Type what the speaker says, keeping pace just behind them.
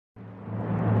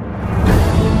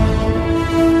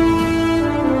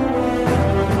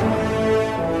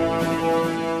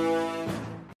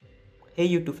Hey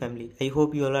YouTube family, I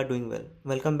hope you all are doing well.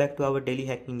 Welcome back to our daily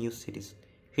hacking news series.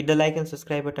 Hit the like and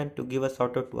subscribe button to give a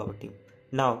shout out to our team.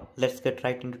 Now let's get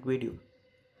right into the video.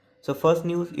 So first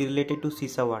news is related to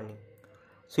CISA Warning.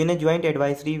 So in a joint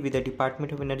advisory with the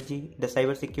Department of Energy, the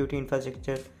Cybersecurity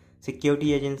Infrastructure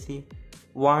Security Agency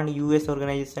warned US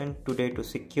organization today to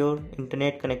secure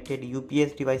internet connected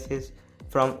UPS devices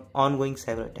from ongoing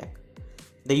cyber attack.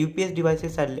 The UPS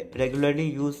devices are regularly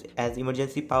used as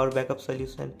emergency power backup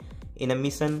solution in a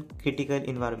mission critical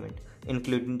environment,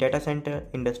 including data center,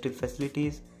 industrial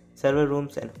facilities, server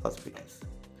rooms, and hospitals.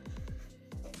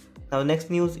 Now,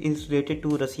 next news is related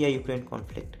to Russia-Ukraine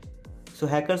conflict. So,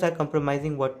 hackers are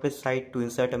compromising WordPress site to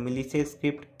insert a malicious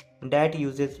script that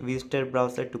uses visitor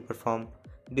browser to perform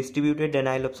distributed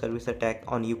denial of service attack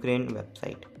on Ukraine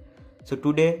website. So,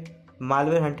 today,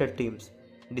 malware hunter teams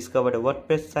discovered a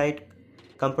WordPress site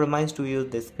compromised to use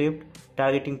the script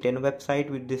targeting 10 websites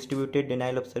with distributed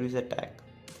denial of service attack.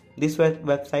 This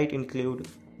website include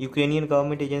Ukrainian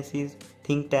government agencies,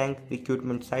 think tank,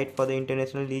 recruitment site for the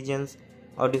International Legions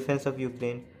or Defense of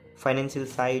Ukraine, financial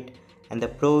site, and the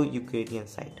pro-Ukrainian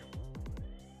site.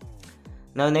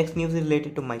 Now next news is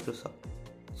related to Microsoft.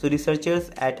 So researchers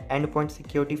at endpoint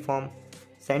security firm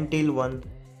Sentinel-1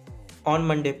 on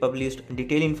Monday published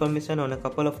detailed information on a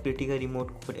couple of critical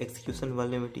remote code execution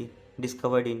vulnerability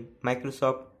discovered in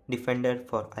Microsoft Defender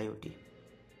for IoT.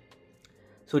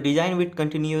 So designed with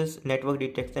continuous network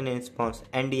detection and response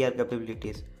 (NDR)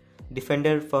 capabilities,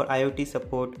 Defender for IoT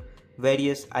support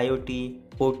various IoT,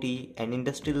 OT, and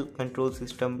industrial control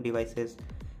system devices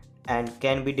and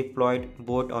can be deployed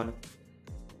both on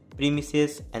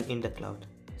premises and in the cloud.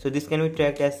 So this can be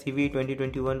tracked as CV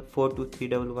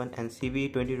 2021-42311 and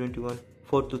CV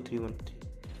 2021-42313.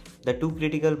 The two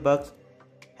critical bugs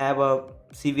have a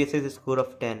CVSS score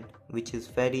of 10, which is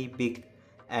very big,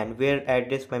 and were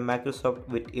addressed by Microsoft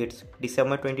with its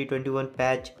December 2021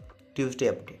 patch Tuesday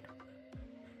update.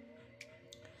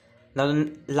 Now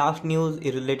the last news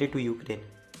is related to Ukraine.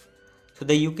 So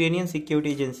the Ukrainian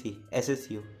Security Agency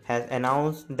SSU has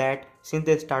announced that since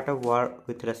the start of war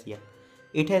with Russia,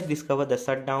 it has discovered the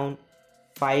shutdown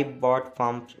 5 bot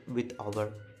farms with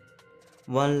over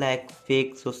 1 lakh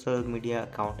fake social media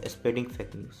accounts spreading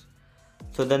fake news.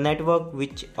 So the network,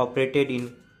 which operated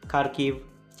in Kharkiv,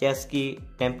 Chesky,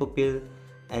 Tempopil,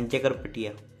 and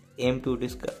Zakarpattia, aimed to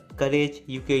discourage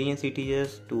Ukrainian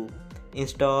citizens to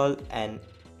install and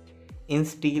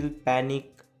instill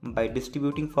panic by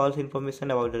distributing false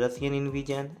information about the Russian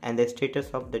invasion and the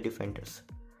status of the defenders.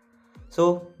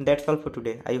 So that's all for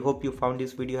today. I hope you found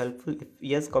this video helpful. If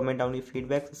yes, comment down your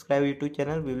feedback, subscribe to YouTube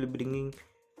channel. We will be bringing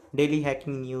daily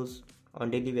hacking news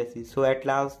on daily basis. So at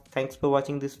last, thanks for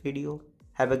watching this video.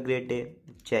 Have a great day.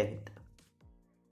 Jai Hind.